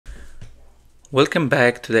Welcome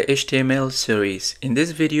back to the HTML series. In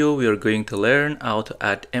this video, we are going to learn how to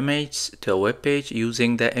add images to a web page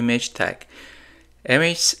using the image tag.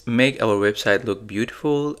 Images make our website look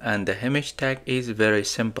beautiful, and the image tag is very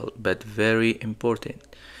simple but very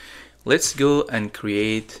important. Let's go and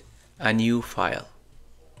create a new file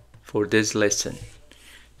for this lesson.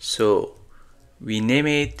 So we name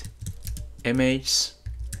it images.html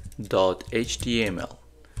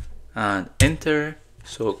and enter.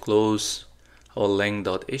 So close our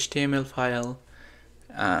link.html file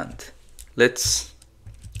and let's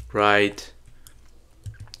write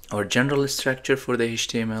our general structure for the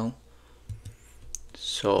HTML.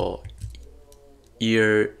 So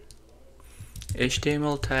here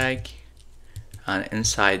HTML tag, and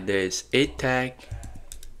inside this add tag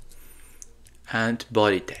and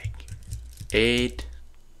body tag, add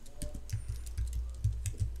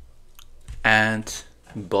and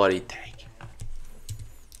body tag.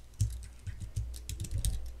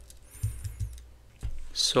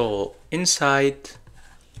 So inside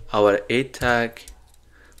our add tag,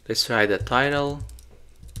 let's write the title,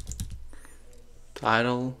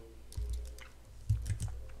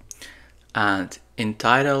 and in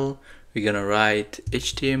title we're gonna write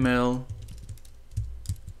HTML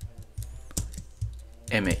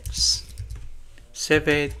image. Save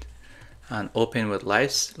it and open with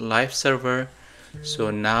live server.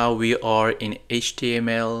 So now we are in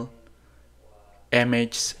HTML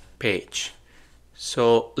image page.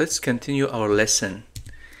 So let's continue our lesson.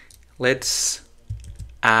 Let's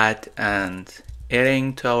add and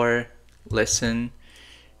heading to our lesson.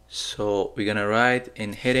 So we're gonna write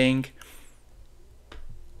in heading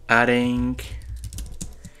adding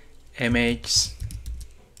image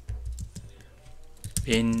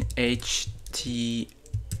in HTML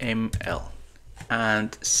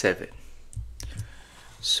and save it.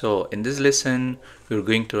 So in this lesson we're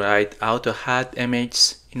going to write how to add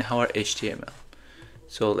images in our HTML.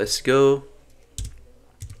 So let's go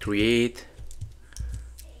create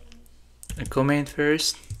a comment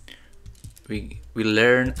first. We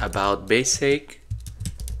learn about basic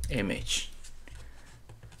image,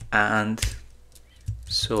 and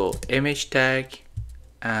so image tag,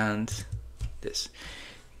 and this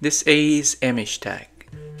is image tag.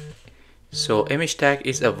 So image tag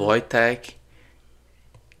is a void tag.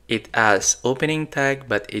 It has opening tag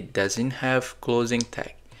but it doesn't have closing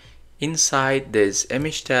tag. Inside this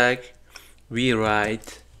image tag we're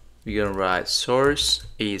gonna write source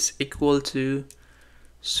is equal to,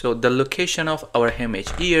 so the location of our image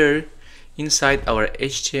here inside our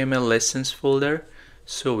HTML lessons folder.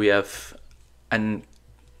 So we have a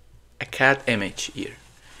cat image here.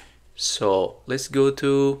 So let's go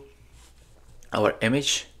to our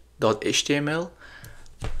image.html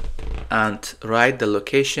and write the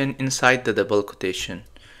location inside the double quotation.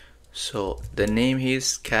 So the name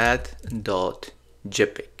is cat.jpg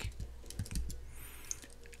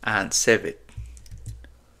and save it.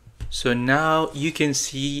 So now you can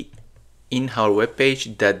see in our web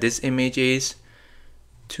page that this image is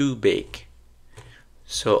too big.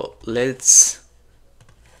 So let's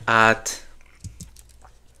add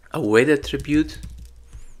a width attribute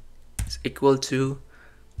is equal to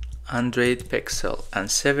 100 pixel and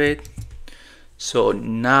save it. So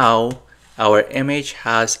now our image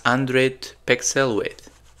has 100 pixel width.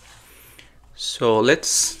 So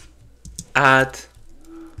let's add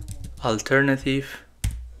alternative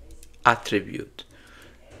attribute.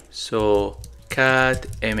 So cat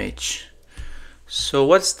image. So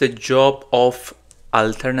what's the job of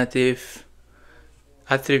alternative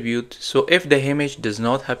attribute? So if the image does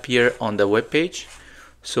not appear on the web page,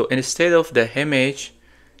 so instead of the image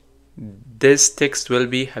this text will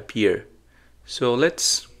be appear. So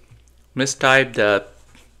let's mistype the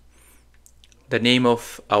name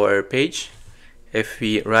of our page. If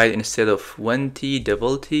we write instead of 1T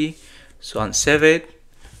double T, so and save it.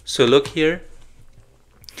 So look here,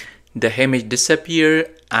 the image disappear,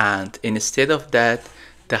 and instead of that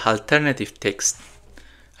the alternative text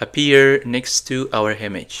appear next to our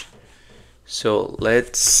image. So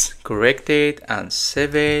let's correct it and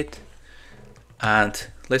save it, and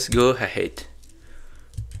let's go ahead,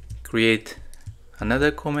 create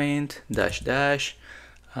another comment dash,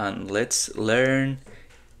 and let's learn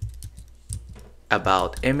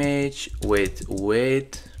about image with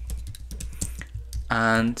width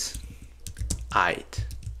and height.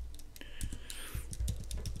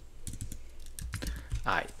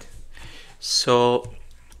 So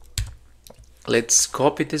let's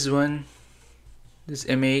copy this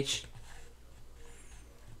image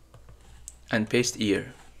and paste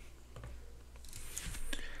here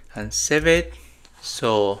and save it.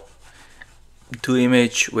 So two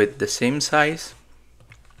images with the same size.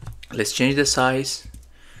 Let's change the size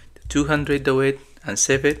to 200, the width, and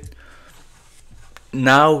save it.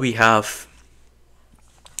 Now we have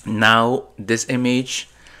this image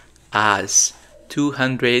as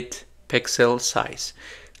 200 pixel size.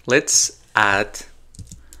 Let's add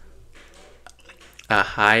a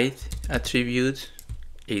height attribute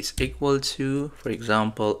is equal to, for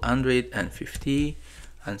example, 150,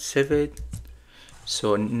 and save it.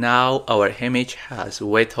 So now our image has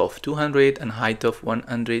width of 200 and height of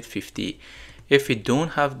 150. If we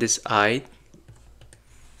don't have this height,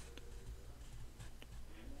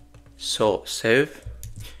 so save.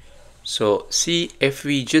 So see, if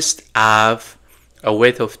we just have a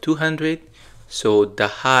width of 200, so the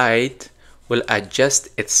height will adjust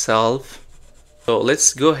itself. So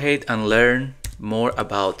let's go ahead and learn more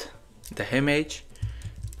about the image.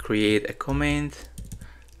 Create a comment,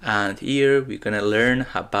 and here we're gonna learn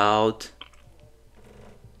about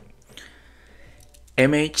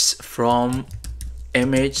images from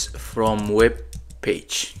web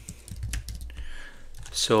page.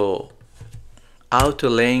 So how to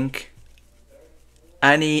link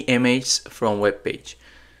any image from web page.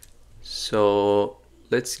 So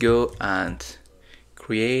let's go and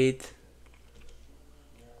create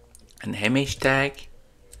an image tag,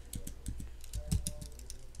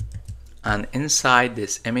 and inside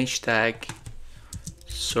this image tag,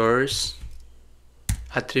 source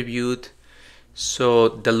attribute, so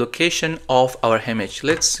the location of our image.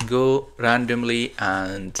 Let's go randomly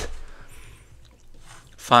and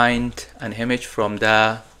find an image from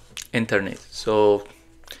the internet. So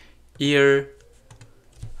here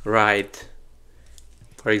write,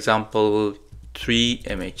 for example, three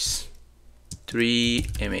image,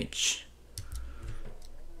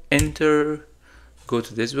 enter, go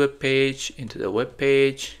to this web page, into the web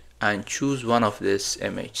page, and choose one of these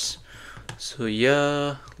images. So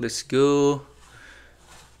yeah, let's go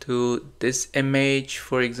to this image,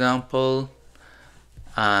 for example,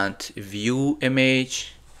 and view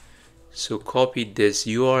image. So copy this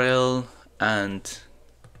URL and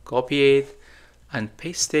copy it and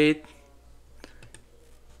paste it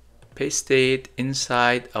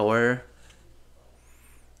inside our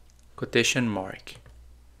quotation mark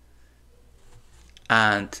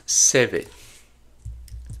and save it.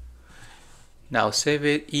 Now save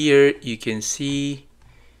it. Here you can see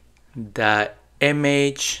the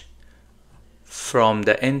image from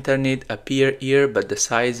the internet appear here, but the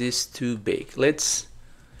size is too big. Let's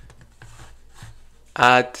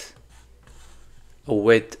add a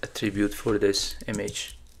width attribute for this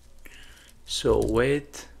image. So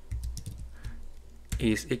width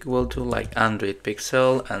is equal to like 100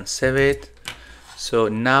 pixel and save it. So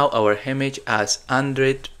now our image has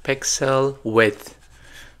 100 pixel width,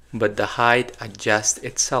 but the height adjusts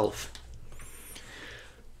itself.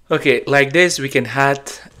 Okay, like this we can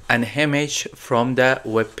add an image from the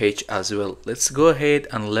web page as well. Let's go ahead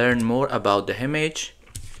and learn more about the image.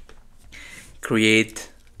 Create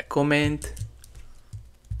a comment,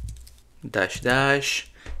 dash.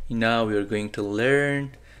 Now we are going to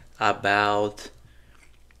learn about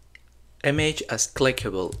image as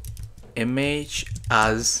clickable,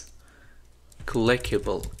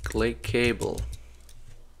 clickable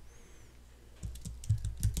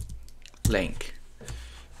link.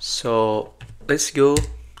 So let's go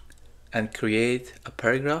and create a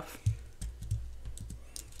paragraph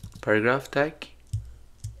tag,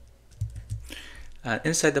 and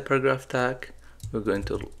inside the paragraph tag we're going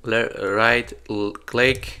to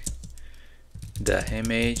click the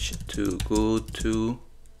image to go to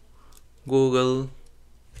Google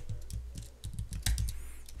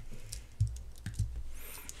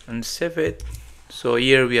and save it. So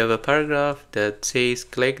here we have a paragraph that says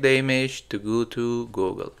click the image to go to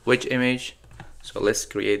Google. Which image? So let's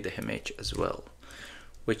create the image as well.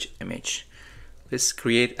 Which image? Let's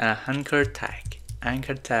create a anchor tag,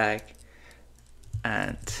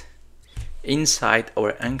 and inside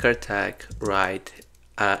our anchor tag write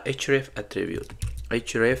a href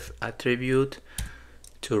attribute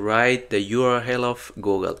to write the URL of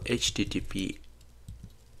Google,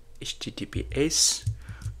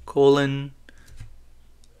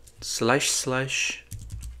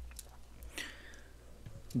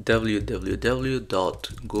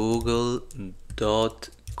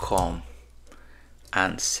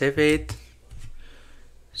 and save it.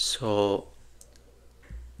 So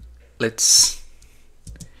let's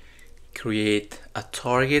create a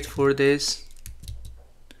target for this.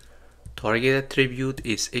 Target attribute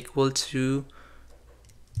is equal to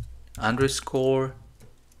 _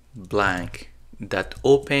 blank that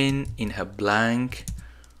open in a blank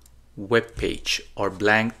web page or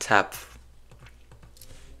blank tab.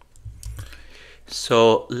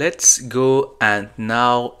 So let's go, and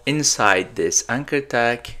now inside this anchor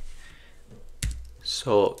tag,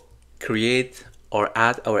 so create or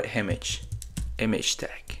add our image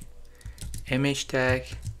tag.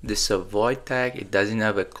 This is a void tag, it doesn't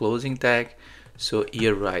have a closing tag. So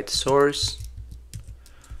here write source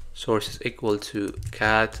is equal to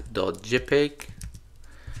cat.jpg,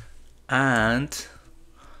 and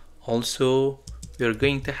also we're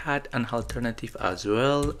going to add an alternative as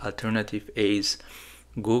well. Alternative is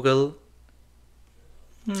Google,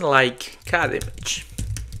 like cat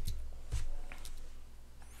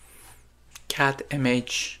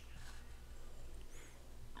image,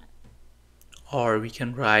 or we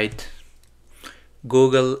can write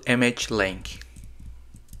Google image link,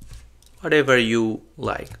 whatever you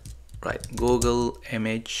like. Right, Google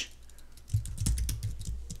image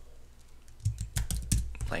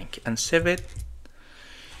link, and save it.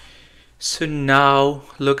 So now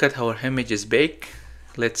look at our image is big.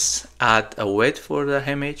 Let's add a width for the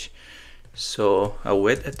image. So a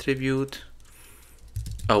width attribute,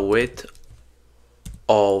 a width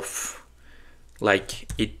of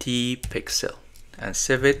like 80 pixel, and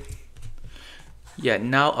save it. Yeah,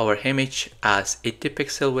 now our image has 80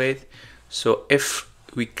 pixel width. So if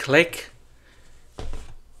we click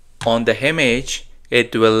on the image,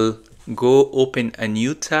 it will go open a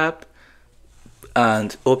new tab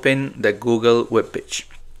and open the Google web page.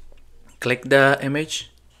 Click the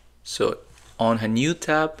image, so on a new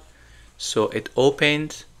tab, so it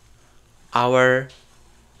opened our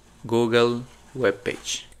Google web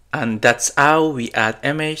page. And that's how we add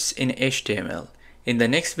images in HTML. In the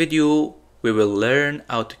next video, we will learn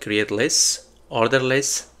how to create lists, order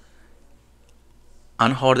lists,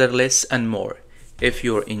 unordered lists, and more. If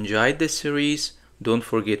you enjoyed this series, don't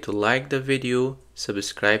forget to like the video,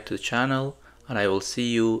 subscribe to the channel, and I will see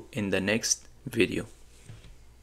you in the next video.